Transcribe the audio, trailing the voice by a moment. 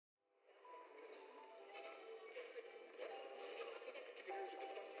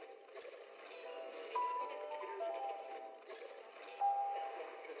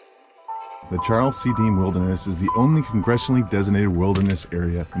The Charles C. Dean Wilderness is the only congressionally designated wilderness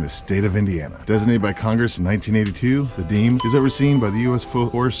area in the state of Indiana. Designated by Congress in 1982, the Dean is overseen by the U.S.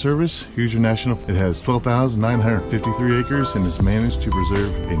 Forest Service, Hoosier National. It has 12,953 acres and is managed to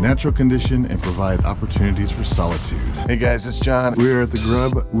preserve a natural condition and provide opportunities for solitude. Hey guys, it's John. We are at the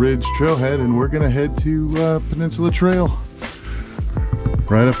Grub Ridge Trailhead and we're gonna head to Peninsula Trail.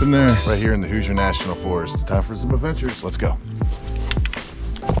 Right up in there, right here in the Hoosier National Forest. It's time for some adventures. Let's go.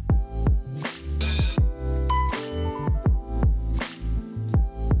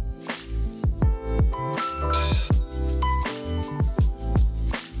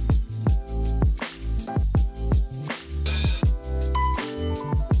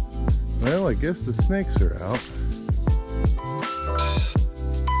 Well, I guess the snakes are out.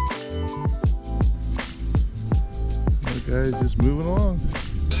 The guy's just moving along.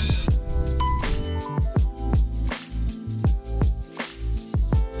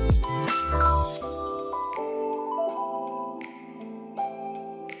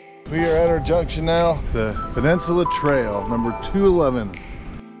 We are at our junction now, the Peninsula Trail, number 211.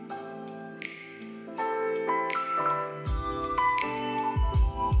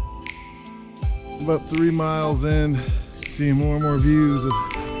 About 3 miles in, seeing more and more views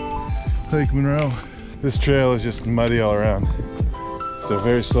of Lake Monroe. This trail is just muddy all around, so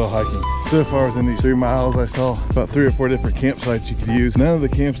very slow hiking. So far within these 3 miles, I saw about 3 or 4 different campsites you could use. None of the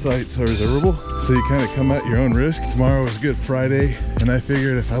campsites are reservable, so you kind of come at your own risk. Tomorrow is Good Friday, and I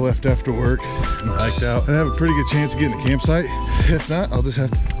figured if I left after work and hiked out, I'd have a pretty good chance of getting a campsite. If not, I'll just have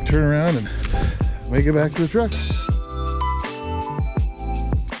to turn around and make it back to the truck.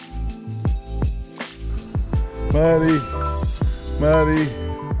 Muddy, muddy.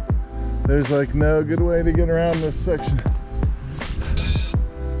 There's like no good way to get around this section.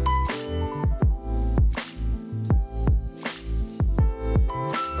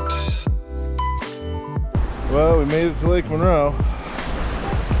 Well, we made it to Lake Monroe.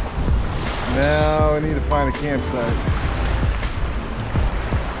 Now we need to find a campsite.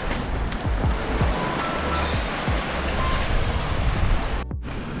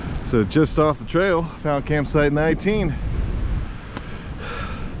 So just off the trail, found campsite 19.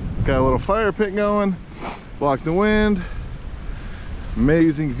 Got a little fire pit going, block the wind,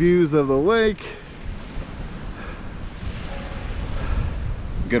 amazing views of the lake.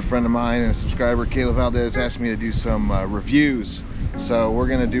 A good friend of mine and a subscriber, Caleb Valdez, asked me to do some reviews. So we're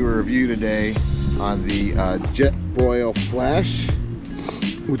gonna do a review today on the JetBoil Flash,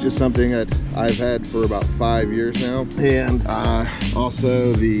 which is something that I've had for about 5 years now. And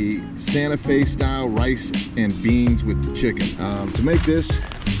also the Santa Fe style rice and beans with chicken. To make this,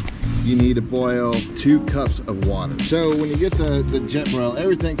 you need to boil 2 cups of water. So when you get the JetBoil,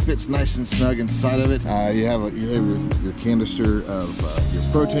 everything fits nice and snug inside of it. You have your canister of your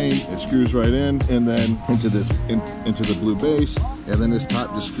protein. It screws right in, and then into the blue base, and then this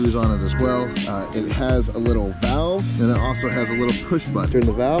top just screws on it as well. It has a little valve, and it also has a little push button. Turn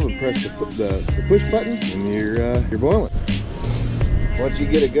the valve and press the push button, and you're boiling. Once you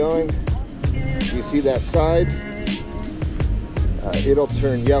get it going, you see that side. It'll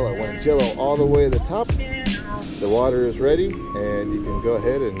turn yellow. When it's yellow all the way to the top, the water is ready, and you can go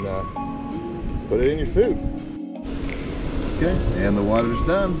ahead and put it in your food. Okay, and the water's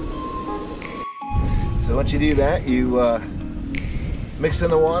done. So once you do that, you mix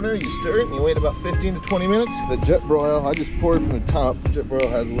in the water, you stir it, and you wait about 15 to 20 minutes. The JetBoil, I just poured from the top. JetBoil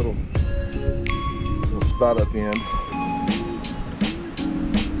has a little spout at the end.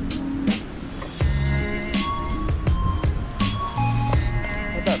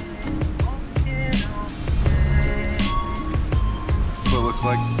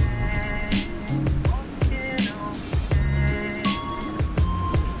 Like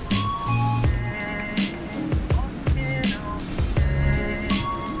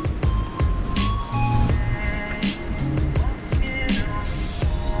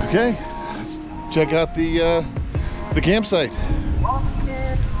okay, let's check out the campsite.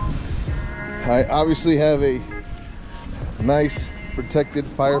 I obviously have a nice protected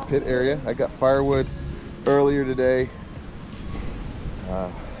fire pit area. I got firewood earlier today.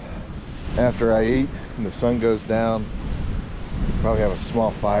 After I eat and the sun goes down, probably have a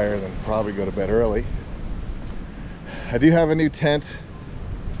small fire, then probably go to bed early. I do have a new tent,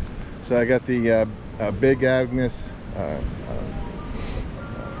 so I got the Big Agnes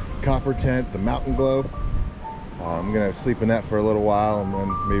copper tent, the Mountain Glow. I'm gonna sleep in that for a little while, and then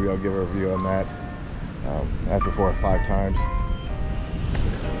maybe I'll give a review on that after 4 or 5 times.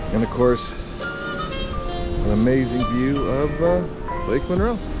 And of course, an amazing view of Lake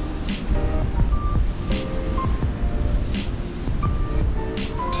Monroe.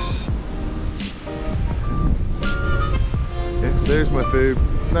 there's my food.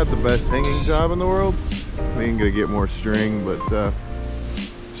 Not the best hanging job in the world. I think I'm gonna get more string, but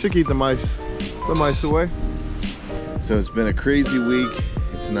should keep the mice away. So it's been a crazy week.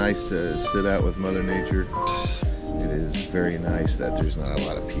 It's nice to sit out with Mother Nature. It is very nice that there's not a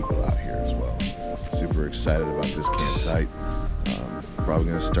lot of people out here as well. Super excited about this campsite. Probably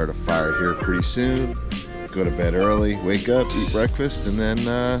gonna start a fire here pretty soon. Go to bed early, wake up, eat breakfast, and then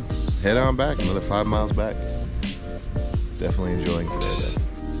head on back, another 5 miles back. Definitely enjoying today though.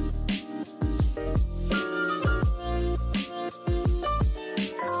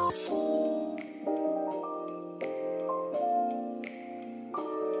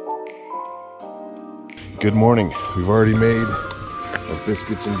 Good morning. We've already made our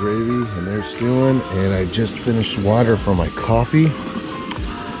biscuits and gravy, and they're stewing, and I just finished water for my coffee.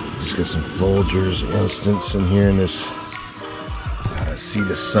 Just got some Folgers Instants in here in this Sea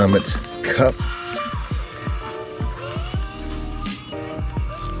to Summit cup.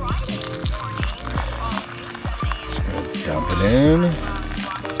 Just gonna dump it in.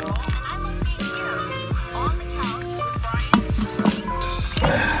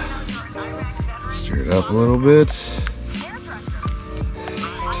 Stir it up a little bit.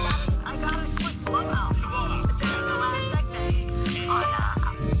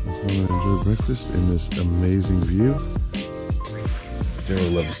 I'm gonna enjoy breakfast in this amazing view. I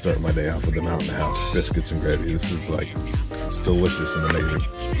generally love to start my day off with the mountain house, biscuits and gravy. This is like, it's delicious and amazing.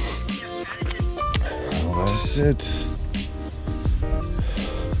 Well, that's it.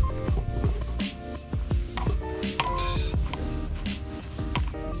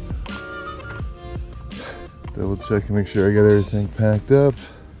 Double check and make sure I got everything packed up.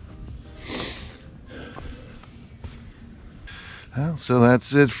 Well, so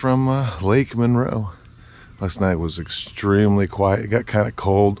that's it from Lake Monroe. Last night was extremely quiet. It got kind of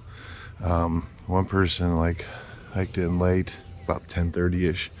cold. One person like hiked in late, about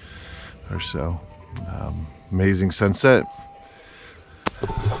 10:30ish or so. Amazing sunset.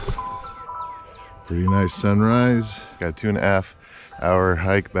 Pretty nice sunrise. Got a 2.5 hour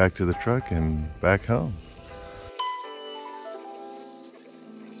hike back to the truck and back home.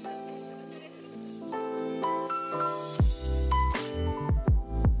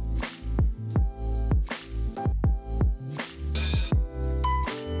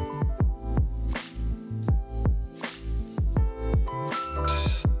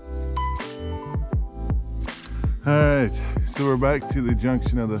 All right, so we're back to the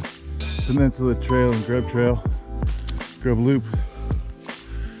junction of the Peninsula Trail and Grub Trail, Grub Loop.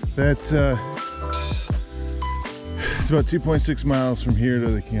 It's about 2.6 miles from here to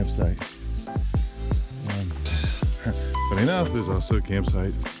the campsite. Funny enough, there's also a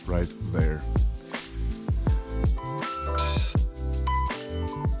campsite right there.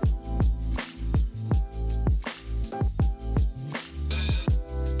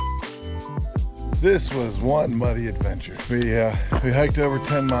 This was one muddy adventure. We hiked over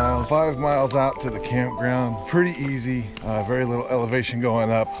 10 miles, 5 miles out to the campground. Pretty easy, very little elevation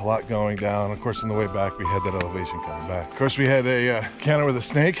going up, a lot going down. Of course, on the way back, we had that elevation coming back. Of course, we had a encounter with a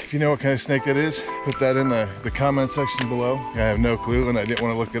snake. If you know what kind of snake that is, put that in the comment section below. I have no clue, and I didn't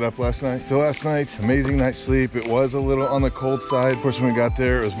want to look it up last night. So last night, amazing night's sleep. It was a little on the cold side. Of course, when we got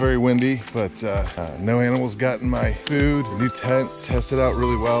there, it was very windy, but no animals got in my food. The new tent tested out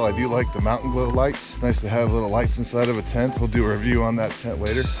really well. I do like the mountain glow light. Nice to have little lights inside of a tent. We'll do a review on that tent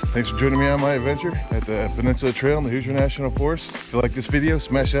later. Thanks for joining me on my adventure at the Peninsula Trail in the Hoosier National Forest. If you like this video,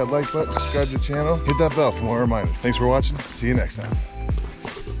 smash that like button, subscribe to the channel, hit that bell for more reminders. Thanks for watching. See you next time.